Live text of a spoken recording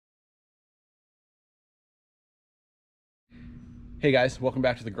Hey guys, welcome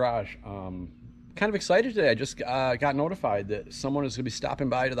back to the garage. Kind of excited today. I just got notified that someone is going to be stopping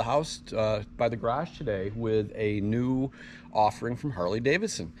by to the house, by the garage today with a new offering from Harley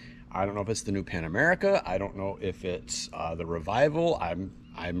Davidson. I don't know if it's the new Pan America. I don't know if it's the Revival.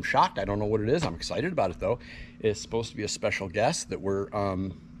 I'm shocked. I don't know what it is. I'm excited about it though. It's supposed to be a special guest that we're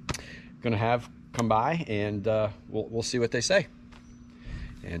going to have come by, and we'll see what they say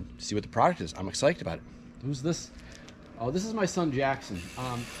and see what the product is. I'm excited about it. Who's this? Oh, this is my son Jackson.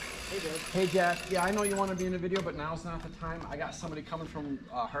 Hey, Dad. Hey Jack, yeah, I know you want to be in the video, but now's not the time. I got somebody coming from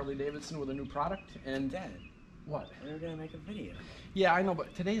Harley Davidson with a new product, and Dad, what? we were gonna make a video. Yeah, I know,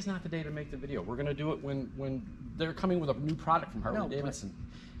 but today's not the day to make the video. We're gonna do it when they're coming with a new product from Harley Davidson.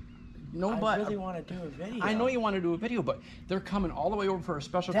 I really want to do a video. I know you want to do a video, but they're coming all the way over for a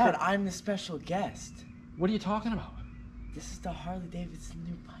special. Dad, I'm the special guest. What are you talking about? This is the Harley Davidson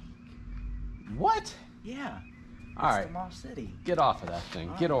new bike. What? Yeah. All right. It's the Moss City. Get off of that thing.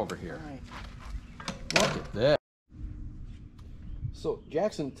 All Get right. over here. All right. Look at this. So,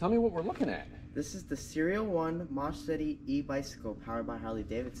 Jackson, tell me what we're looking at. This is the Serial 1 Moss City e-bicycle powered by Harley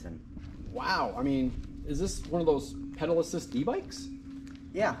Davidson. Wow. I mean, is this one of those pedal assist e-bikes?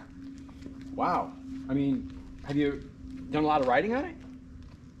 Yeah. Wow. I mean, have you done a lot of riding on it?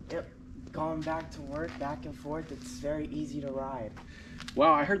 Yep. Going back to work, back and forth, it's very easy to ride.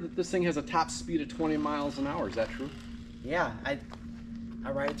 Wow, I heard that this thing has a top speed of 20 miles an hour. Is that true? Yeah, I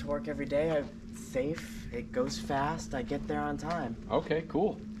ride it to work every day. It's safe, it goes fast, I get there on time. Okay,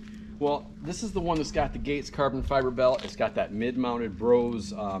 cool. Well, this is the one that's got the Gates carbon fiber belt. It's got that mid-mounted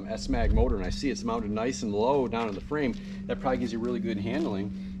Bros S-Mag motor, and I see it's mounted nice and low down in the frame. That probably gives you really good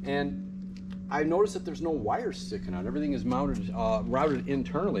handling. And I noticed that there's no wires sticking out. Everything is mounted, routed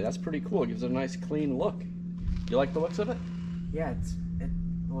internally. That's pretty cool. It gives it a nice clean look. You like the looks of it? Yeah, it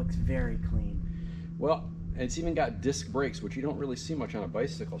looks very clean. Well, it's even got disc brakes, which you don't really see much on a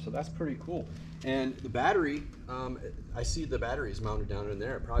bicycle, so that's pretty cool. And the battery, I see the battery is mounted down in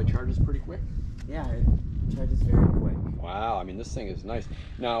there. It probably charges pretty quick. Yeah, it charges very quick. Wow, I mean, this thing is nice.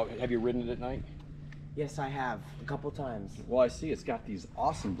 Now, have you ridden it at night? Yes, I have, a couple times. Well, I see it's got these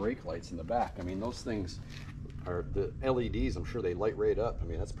awesome brake lights in the back. I mean, those things are the LEDs. I'm sure they light right up. I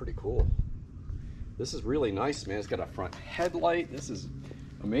mean, that's pretty cool. This is really nice, man. It's got a front headlight. This is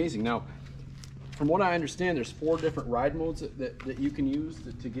amazing. Now, from what I understand, there's 4 different ride modes that you can use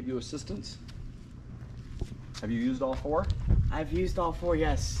to give you assistance. Have you used all 4? I've used all 4,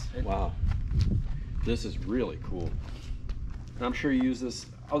 yes. Wow. This is really cool. And I'm sure you use this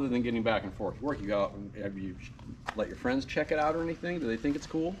other than getting back and forth to work. You go out and have you let your friends check it out or anything? Do they think it's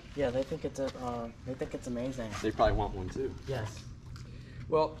cool? Yeah, they think it's amazing. They probably want one too. Yes.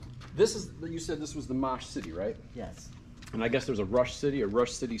 Well, this is, you said this was the Mosh City, right? Yes. And I guess there's a Rush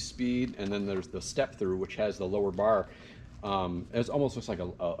City, Speed, and then there's the Step Through, which has the lower bar. It almost looks like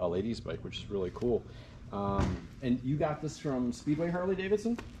a lady's bike, which is really cool. And you got this from Speedway Harley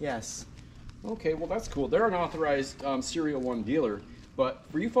Davidson? Yes. Okay, well that's cool. They're an authorized Serial 1 dealer, but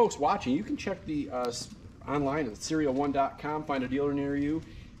for you folks watching, you can check the online at serial1.com, find a dealer near you.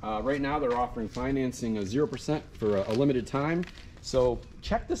 Right now they're offering financing 0% for a limited time. So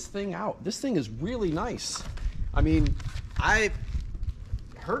check this thing out. This thing is really nice. I mean, I've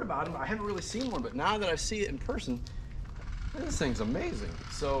heard about it. I haven't really seen one, but now that I see it in person, this thing's amazing.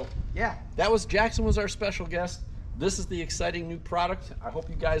 So yeah, Jackson was our special guest. This is the exciting new product. I hope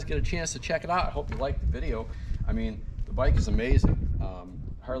you guys get a chance to check it out. I hope you like the video. I mean, the bike is amazing.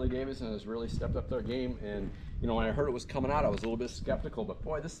 Harley Davidson has really stepped up their game, and you know, when I heard it was coming out, I was a little bit skeptical, but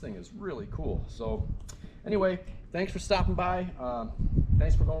boy, this thing is really cool. So anyway, thanks for stopping by.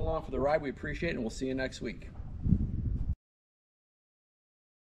 Thanks for going along for the ride. We appreciate it, and we'll see you next week.